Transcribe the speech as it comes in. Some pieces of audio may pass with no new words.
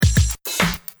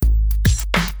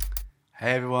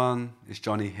Hey everyone, it's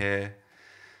Johnny here.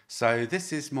 So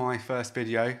this is my first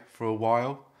video for a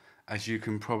while. As you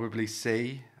can probably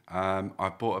see,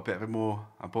 I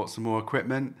bought some more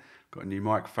equipment. Got a new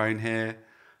microphone here.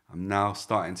 I'm now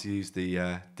starting to use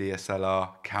the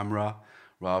DSLR camera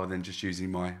rather than just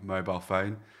using my mobile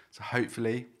phone. So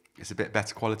hopefully it's a bit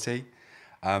better quality.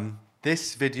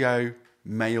 This video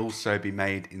may also be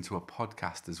made into a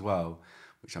podcast as well,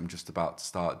 which I'm just about to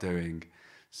start doing.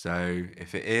 So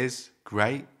if it is,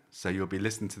 great. So you'll be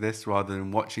listening to this rather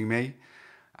than watching me.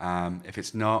 If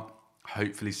it's not,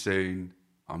 hopefully soon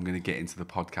I'm going to get into the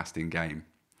podcasting game.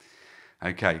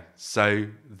 Okay, so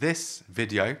this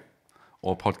video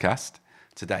or podcast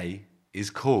today is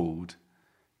called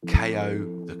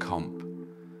KO the Comp,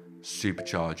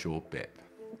 Supercharge Your BIP.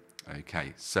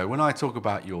 Okay, so when I talk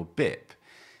about your BIP,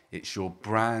 it's your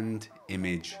brand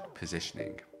image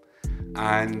positioning.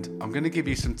 And I'm going to give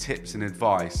you some tips and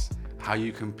advice how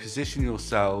you can position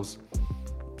yourselves,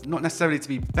 not necessarily to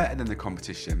be better than the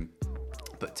competition,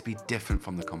 but to be different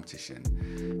from the competition.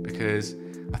 Because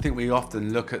I think we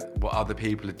often look at what other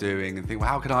people are doing and think, well,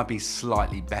 how can I be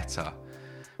slightly better?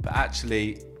 But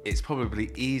actually, it's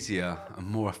probably easier and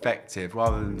more effective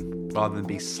rather than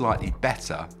be slightly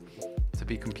better, to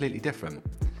be completely different.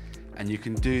 And you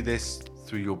can do this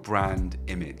through your brand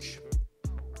image.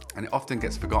 And it often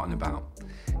gets forgotten about.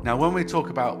 Now, when we talk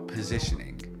about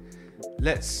positioning,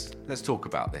 let's talk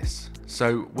about this.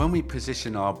 So when we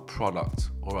position our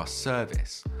product or our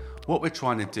service, what we're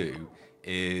trying to do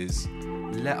is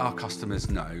let our customers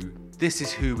know this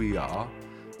is who we are,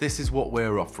 this is what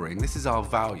we're offering, this is our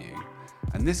value,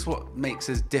 and this is what makes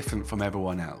us different from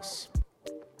everyone else.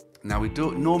 Now, we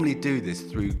normally do this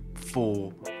through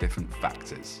 4 different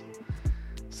factors.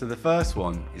 So the first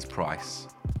one is price.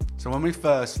 So when we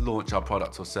first launch our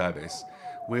product or service,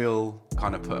 we'll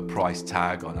kind of put a price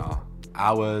tag on our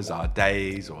hours, our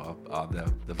days, or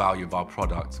the value of our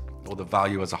product, or the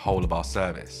value as a whole of our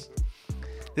service.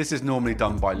 This is normally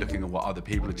done by looking at what other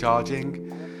people are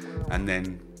charging, and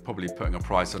then probably putting a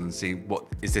price on and seeing what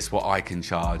I can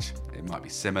charge. It might be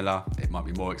similar, it might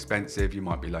be more expensive, you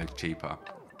might be loads cheaper.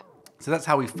 So that's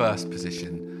how we first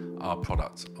position our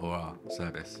product or our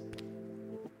service.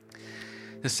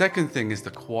 The second thing is the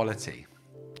quality.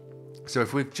 So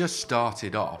if we've just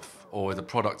started off, or the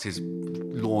product is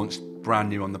launched brand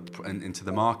new into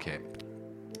the market,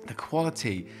 the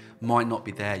quality might not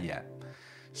be there yet.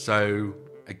 So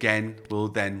again, we'll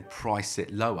then price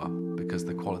it lower because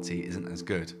the quality isn't as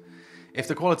good. If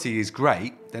the quality is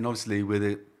great, then obviously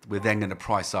we're then going to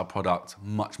price our product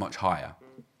much, much higher.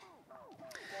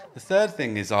 The third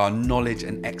thing is our knowledge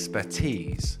and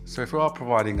expertise. So if we are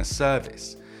providing a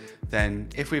service, then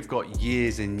if we've got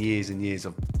years and years and years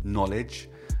of knowledge,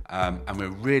 and we're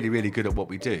really, really good at what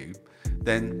we do,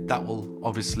 then that will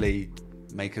obviously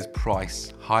make us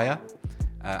price higher,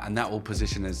 and that will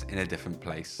position us in a different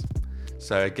place.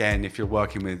 So again, if you're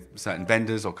working with certain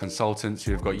vendors or consultants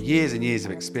who have got years and years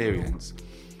of experience,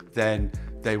 then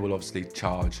they will obviously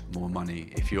charge more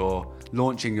money. If you're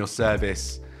launching your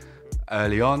service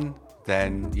early on,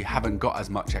 then you haven't got as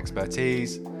much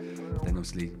expertise, then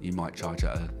obviously you might charge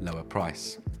at a lower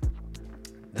price.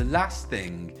 The last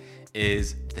thing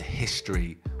is the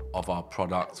history of our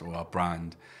product or our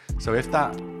brand. So if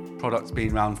that product's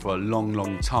been around for a long,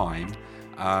 long time,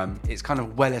 it's kind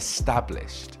of well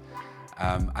established,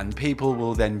 and people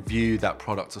will then view that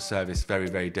product or service very,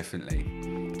 very differently,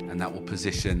 and that will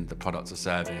position the product or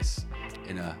service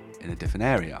in a different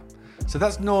area. So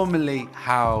that's normally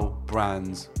how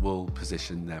brands will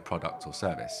position their product or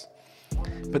service.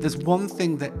 But there's one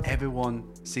thing that everyone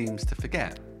seems to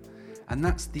forget, and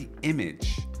that's the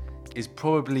image is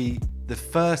probably the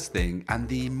first thing and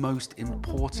the most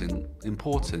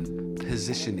important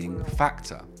positioning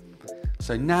factor.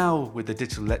 So now with the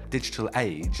digital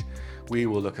age, we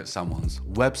will look at someone's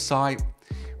website,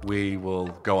 we will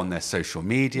go on their social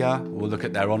media, we'll look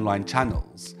at their online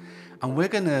channels, and we're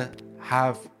going to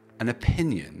have an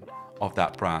opinion of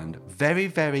that brand very,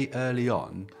 very early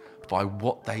on by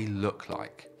what they look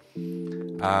like,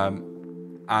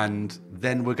 and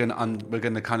then we're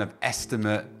going to kind of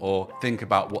estimate or think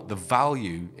about what the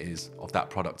value is of that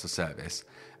product or service,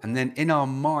 and then in our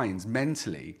minds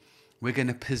mentally we're going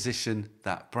to position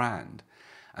that brand.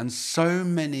 And so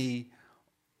many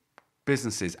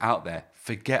businesses out there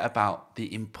forget about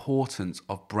the importance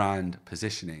of brand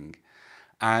positioning,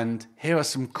 and here are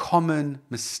some common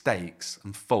mistakes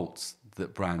and faults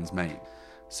that brands make.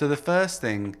 So the first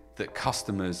thing that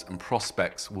customers and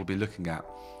prospects will be looking at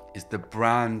is the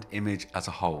brand image as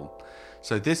a whole.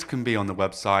 So this can be on the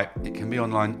website, it can be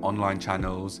online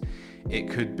channels, it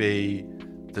could be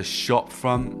the shop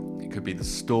front, it could be the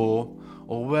store,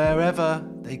 or wherever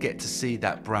they get to see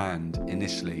that brand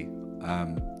initially,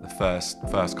 the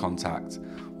first contact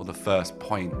or the first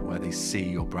point where they see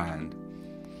your brand.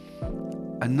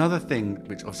 Another thing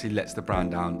which obviously lets the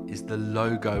brand down is the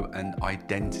logo and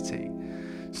identity.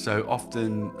 So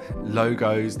often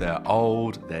logos, they're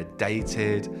old, they're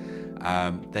dated,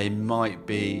 they might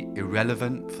be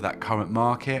irrelevant for that current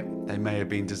market. They may have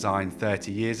been designed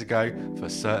 30 years ago for a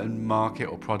certain market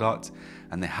or product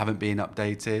and they haven't been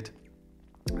updated.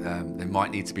 They might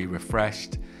need to be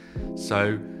refreshed.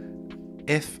 So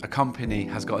if a company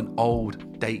has got an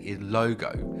old, dated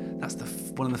logo, that's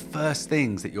one of the first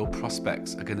things that your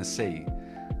prospects are going to see.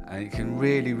 And it can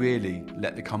really, really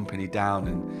let the company down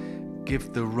and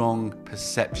give the wrong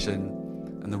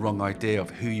perception and the wrong idea of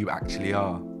who you actually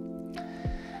are.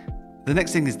 The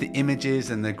next thing is the images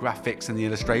and the graphics and the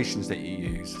illustrations that you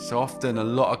use. So often a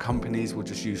lot of companies will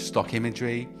just use stock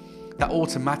imagery. That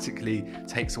automatically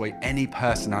takes away any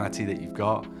personality that you've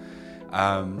got.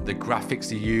 The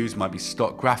graphics you use might be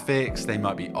stock graphics, they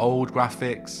might be old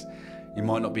graphics. You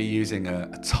might not be using a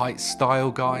tight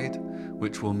style guide,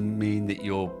 which will mean that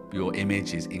your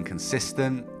image is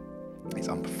inconsistent, it's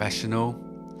unprofessional.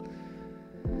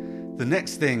 The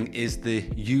next thing is the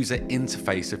user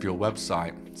interface of your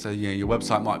website. So your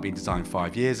website might be designed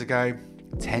 5 years ago,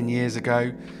 10 years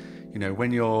ago.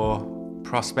 When your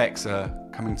prospects are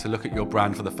coming to look at your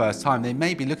brand for the first time, they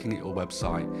may be looking at your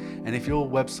website. And if your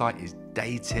website is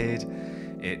dated,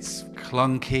 it's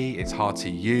clunky, it's hard to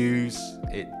use,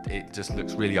 it just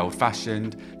looks really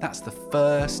old-fashioned, that's the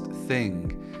first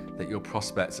thing that your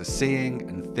prospects are seeing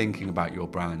and thinking about your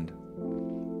brand.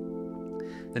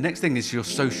 The next thing is your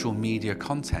social media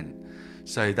content.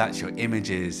 So that's your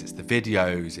images, it's the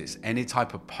videos, it's any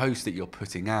type of post that you're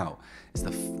putting out. It's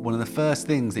one of the first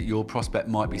things that your prospect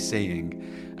might be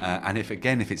seeing. And if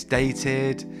it's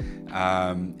dated,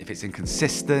 if it's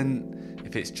inconsistent,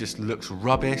 if it just looks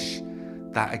rubbish,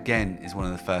 that again is one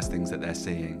of the first things that they're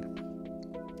seeing.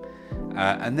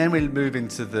 And then we'll move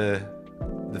into the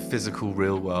physical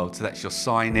real world. So that's your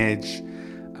signage,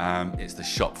 it's the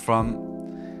shop front,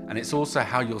 and it's also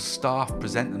how your staff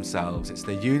present themselves. It's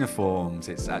their uniforms,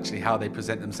 it's actually how they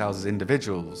present themselves as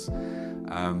individuals.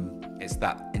 It's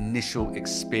that initial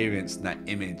experience and that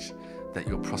image that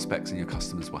your prospects and your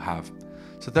customers will have.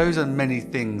 So those are many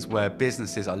things where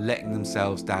businesses are letting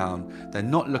themselves down. They're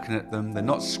not looking at them, they're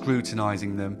not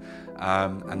scrutinizing them,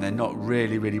 and they're not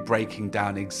really, really breaking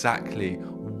down exactly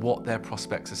what their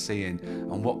prospects are seeing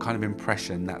and what kind of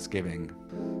impression that's giving.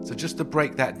 So just to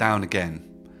break that down again,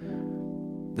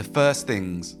 the first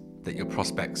things that your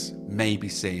prospects may be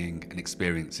seeing and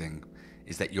experiencing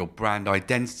is that your brand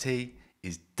identity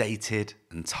is dated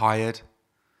and tired.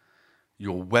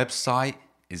 Your website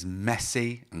is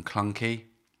messy and clunky,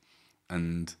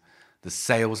 and the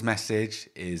sales message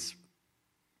is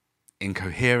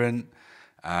incoherent,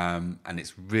 and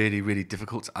it's really, really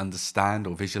difficult to understand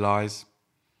or visualize.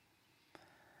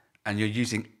 And you're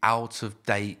using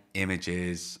out-of-date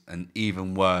images and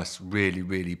even worse, really,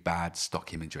 really bad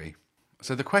stock imagery.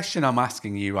 So the question I'm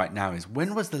asking you right now is,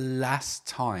 when was the last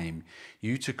time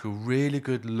you took a really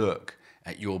good look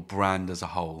at your brand as a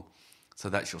whole? So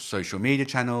that's your social media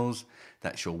channels,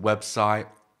 that's your website,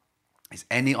 it's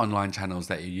any online channels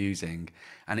that you're using,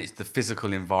 and it's the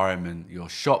physical environment, your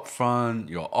shop front,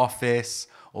 your office,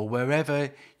 or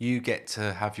wherever you get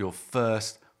to have your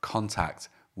first contact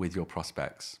with your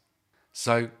prospects.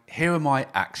 So here are my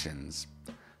actions.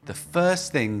 The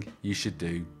first thing you should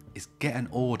do is get an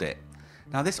audit.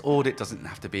 Now this audit doesn't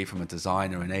have to be from a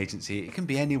designer or an agency, it can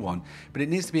be anyone, but it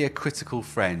needs to be a critical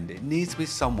friend. It needs to be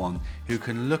someone who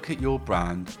can look at your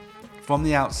brand from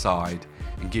the outside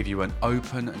and give you an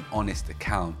open and honest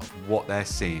account of what they're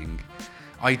seeing.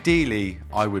 Ideally,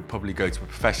 I would probably go to a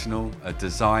professional, a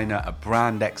designer, a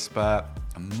brand expert,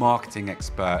 a marketing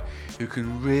expert who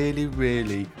can really,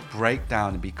 really break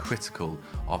down and be critical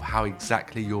of how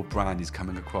exactly your brand is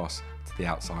coming across to the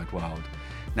outside world.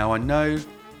 Now I know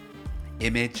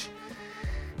image,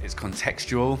 it's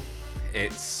contextual,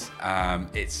 it's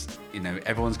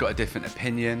everyone's got a different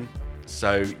opinion,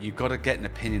 so you've got to get an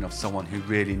opinion of someone who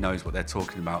really knows what they're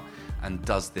talking about and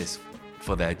does this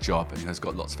for their job and who has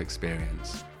got lots of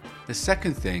experience. The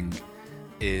second thing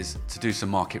is to do some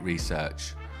market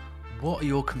research. What are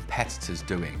your competitors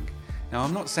doing? Now,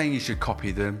 I'm not saying you should copy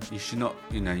them. You should not,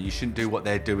 you shouldn't do what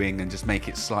they're doing and just make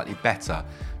it slightly better.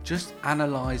 Just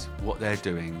analyze what they're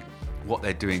doing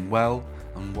well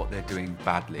and what they're doing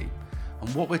badly. And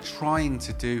what we're trying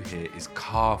to do here is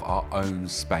carve our own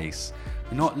space.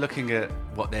 We're not looking at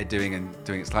what they're doing and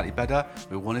doing it slightly better.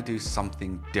 We want to do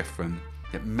something different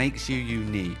that makes you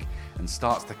unique and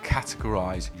starts to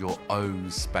categorize your own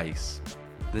space.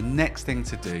 The next thing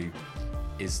to do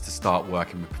is to start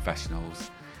working with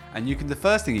professionals. And the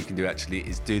first thing you can do actually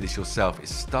is do this yourself,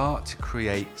 is start to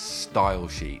create style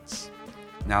sheets.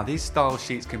 Now these style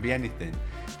sheets can be anything.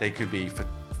 They could be for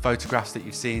photographs that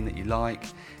you've seen that you like,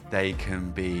 they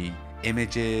can be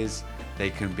images, they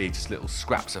can be just little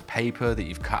scraps of paper that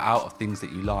you've cut out of things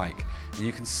that you like. And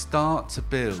you can start to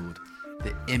build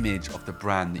the image of the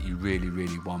brand that you really,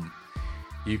 really want.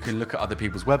 You can look at other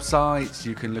people's websites,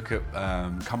 you can look at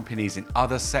companies in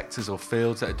other sectors or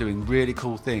fields that are doing really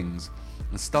cool things,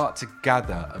 and start to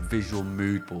gather a visual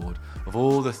mood board of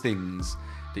all the things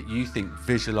that you think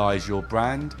visualize your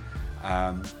brand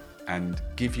and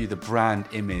give you the brand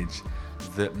image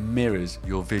that mirrors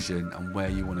your vision and where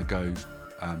you want to go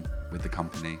with the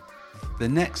company. The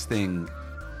next thing,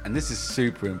 and this is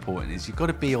super important, is you've got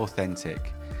to be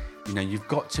authentic. You've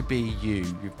got to be you.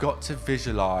 You've got to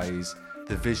visualize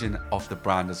the vision of the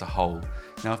brand as a whole.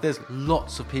 Now, if there's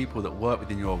lots of people that work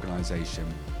within your organization,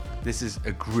 this is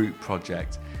a group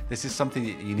project. This is something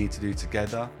that you need to do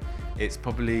together. It's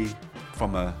probably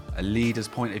from a leader's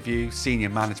point of view, senior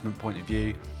management point of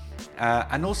view,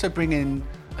 and also bring in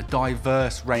a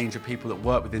diverse range of people that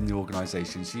work within the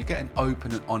organization, so you get an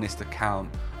open and honest account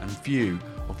and view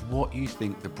of what you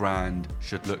think the brand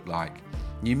should look like.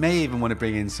 You may even want to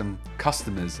bring in some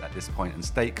customers at this point and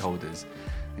stakeholders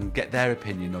and get their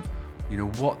opinion of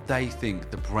what they think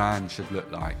the brand should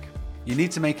look like. You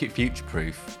need to make it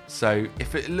future-proof. So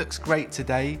if it looks great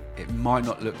today, it might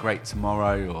not look great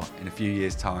tomorrow or in a few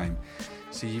years' time.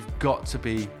 So you've got to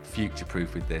be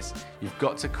future-proof with this. You've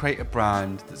got to create a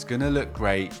brand that's going to look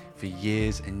great for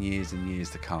years and years and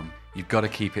years to come. You've got to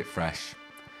keep it fresh.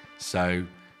 So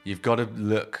you've got to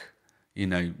look,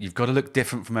 you've got to look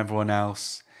different from everyone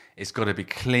else. It's got to be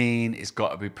clean, it's got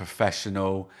to be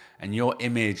professional, and your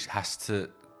image has to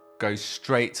go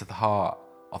straight to the heart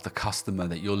of the customer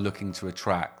that you're looking to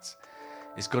attract.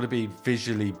 It's got to be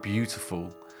visually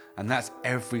beautiful, and that's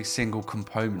every single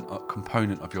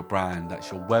component of your brand.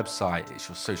 That's your website, it's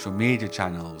your social media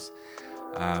channels,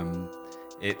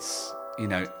 it's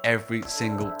every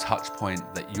single touch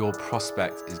point that your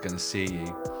prospect is going to see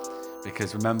you.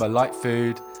 Because remember, like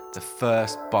food, the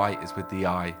first bite is with the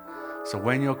eye. So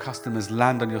when your customers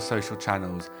land on your social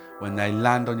channels, when they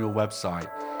land on your website,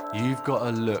 you've got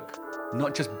to look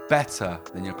not just better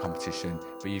than your competition,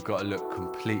 but you've got to look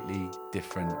completely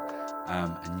different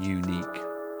and unique.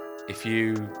 If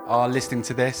you are listening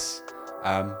to this,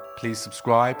 please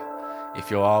subscribe. If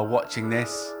you are watching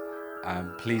this,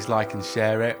 please like and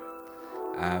share it.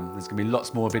 There's going to be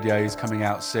lots more videos coming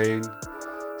out soon.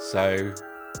 So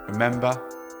remember,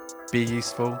 be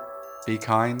useful, be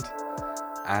kind,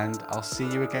 and I'll see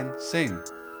you again soon.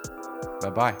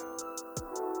 Bye-bye.